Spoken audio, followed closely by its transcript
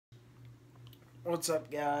What's up,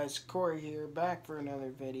 guys? Corey here, back for another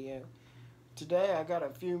video. Today I got a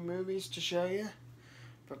few movies to show you,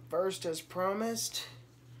 but first, as promised,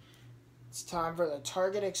 it's time for the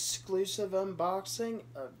Target exclusive unboxing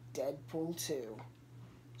of Deadpool 2.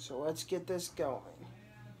 So let's get this going.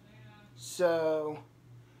 So,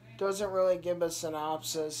 doesn't really give a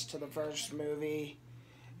synopsis to the first movie.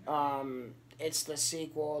 It's the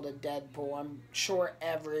sequel to Deadpool. I'm sure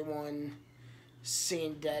everyone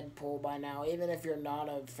seen Deadpool by now. Even if you're not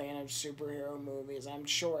a fan of superhero movies, I'm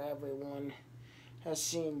sure everyone has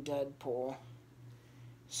seen Deadpool.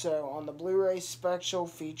 So on the Blu-ray special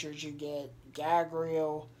features, you get gag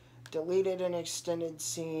reel, deleted and extended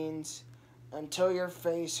scenes, Until Your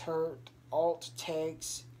Face Hurt, alt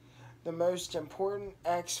takes, the most important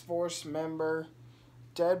X-Force member,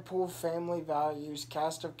 Deadpool family values,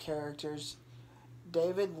 cast of characters,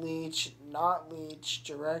 David Leitch, not Leitch,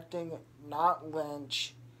 directing, not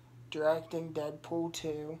Lynch, directing Deadpool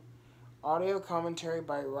 2. Audio commentary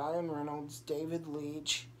by Ryan Reynolds, David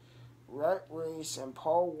Leitch, Rhett Reese, and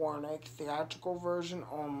Paul Warnick. Theatrical version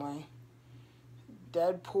only.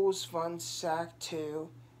 Deadpool's Fun Sack 2,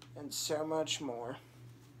 and so much more.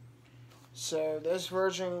 So this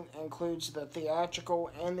version includes the theatrical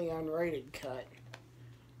and the unrated cut.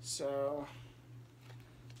 So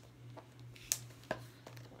I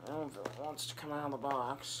don't know if it wants to come out of the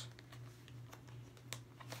box.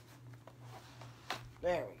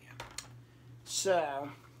 There we go. So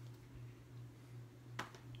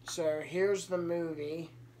here's the movie,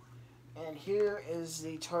 and here is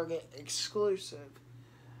the Target exclusive.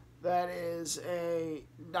 That is a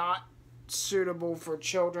not suitable for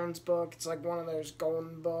children's book. It's like one of those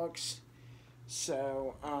golden books.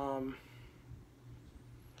 So,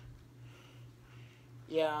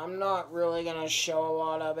 yeah, I'm not really going to show a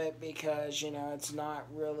lot of it because, it's not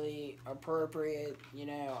really appropriate.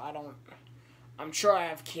 I'm sure I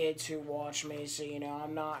have kids who watch me, so,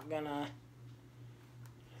 I'm not going to,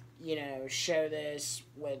 show this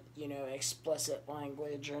with, explicit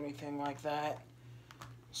language or anything like that.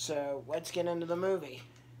 So, let's get into the movie.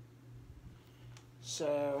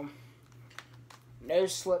 So, no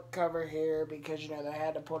slip cover here because, they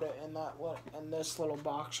had to put it in this little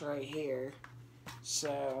box right here.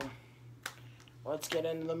 So, let's get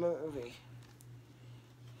into the movie.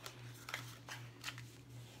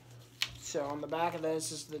 So, on the back of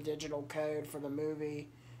this is the digital code for the movie.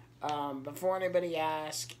 Before anybody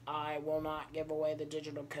asks, I will not give away the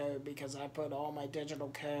digital code because I put all my digital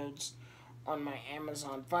codes on my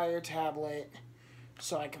Amazon Fire tablet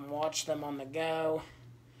so I can watch them on the go.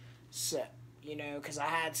 So, because I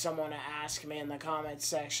had someone ask me in the comments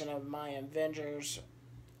section of my Avengers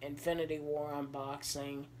Infinity War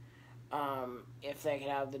unboxing if they could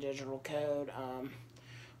have the digital code.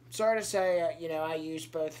 Sorry to say, I use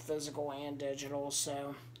both physical and digital,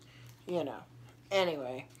 so,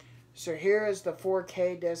 Anyway, so here is the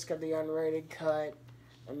 4K disc of the unrated cut,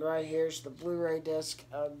 and right here's the Blu-ray disc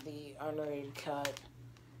of the unrated cut,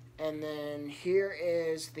 and then here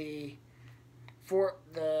is the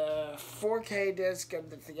 4K disc of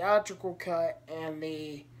the theatrical cut and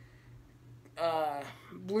the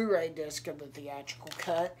Blu-ray disc of the theatrical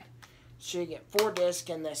cut. So you get 4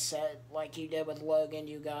 discs in this set, like you did with Logan.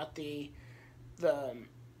 You got the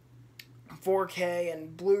 4K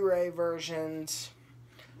and Blu-ray versions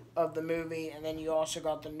of the movie, and then you also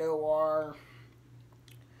got the noir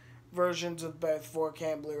versions of both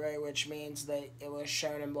 4K and Blu-ray, which means that it was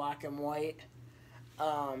shown in black and white.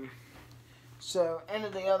 So, into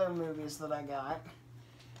the other movies that I got.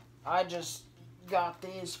 I just got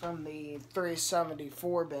these from the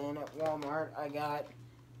 374 bin at Walmart. I got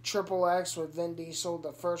Triple X with Vin Diesel,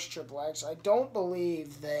 the first Triple X. I don't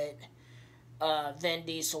believe that Vin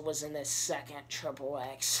Diesel was in this second Triple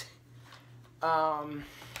X. And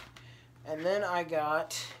then I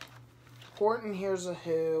got Horton Hears a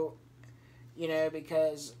Who,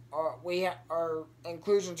 because our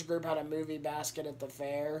inclusions group had a movie basket at the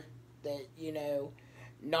fair that,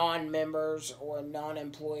 non-members or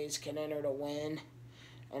non-employees can enter to win.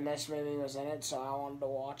 And this movie was in it, so I wanted to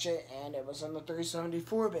watch it, and it was in the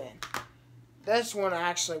 374 bin. This one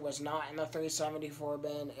actually was not in the 374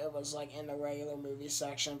 bin. It was, in the regular movie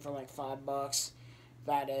section for, $5.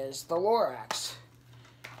 That is the Lorax.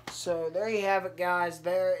 So, there you have it, guys.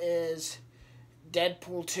 There is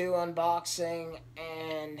Deadpool 2 unboxing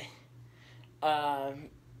and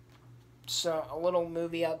so a little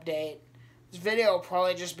movie update. This video will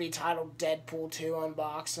probably just be titled Deadpool 2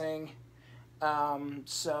 unboxing.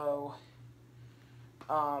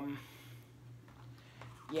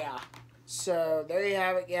 Yeah. So, there you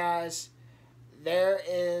have it, guys. There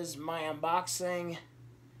is my unboxing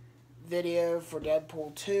video for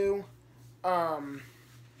Deadpool 2.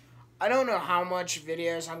 I don't know how much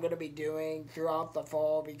videos I'm going to be doing throughout the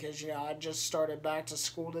fall because, I just started back to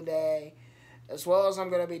school today. As well as I'm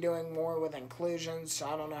going to be doing more with inclusions, so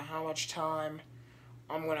I don't know how much time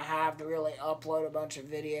I'm going to have to really upload a bunch of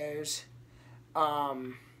videos.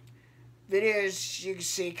 Videos you can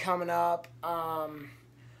see coming up.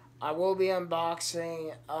 I will be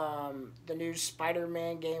unboxing the new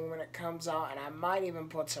Spider-Man game when it comes out, and I might even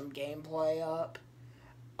put some gameplay up.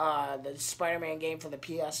 The Spider-Man game for the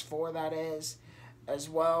PS4, that is, as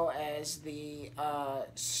well as the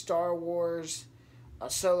Star Wars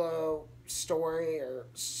solo story, or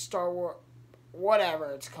Star Wars,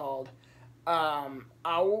 whatever it's called. I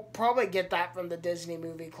will probably get that from the Disney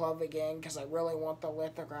Movie Club again because I really want the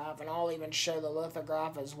lithograph, and I'll even show the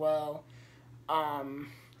lithograph as well.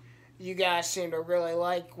 You guys seem to really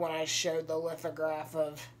like when I showed the lithograph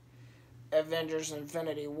of Avengers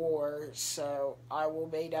Infinity War, so I will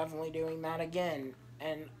be definitely doing that again.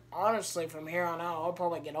 And honestly, from here on out, I'll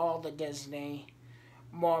probably get all the Disney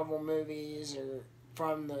Marvel movies or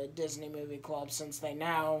from the Disney Movie Club, since they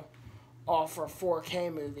now offer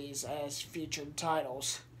 4K movies as featured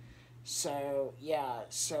titles. So, yeah,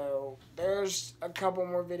 so there's a couple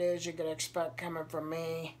more videos you could expect coming from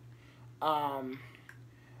me.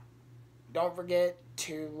 Don't forget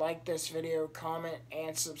to like this video, comment,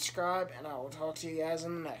 and subscribe, and I will talk to you guys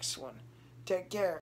in the next one. Take care.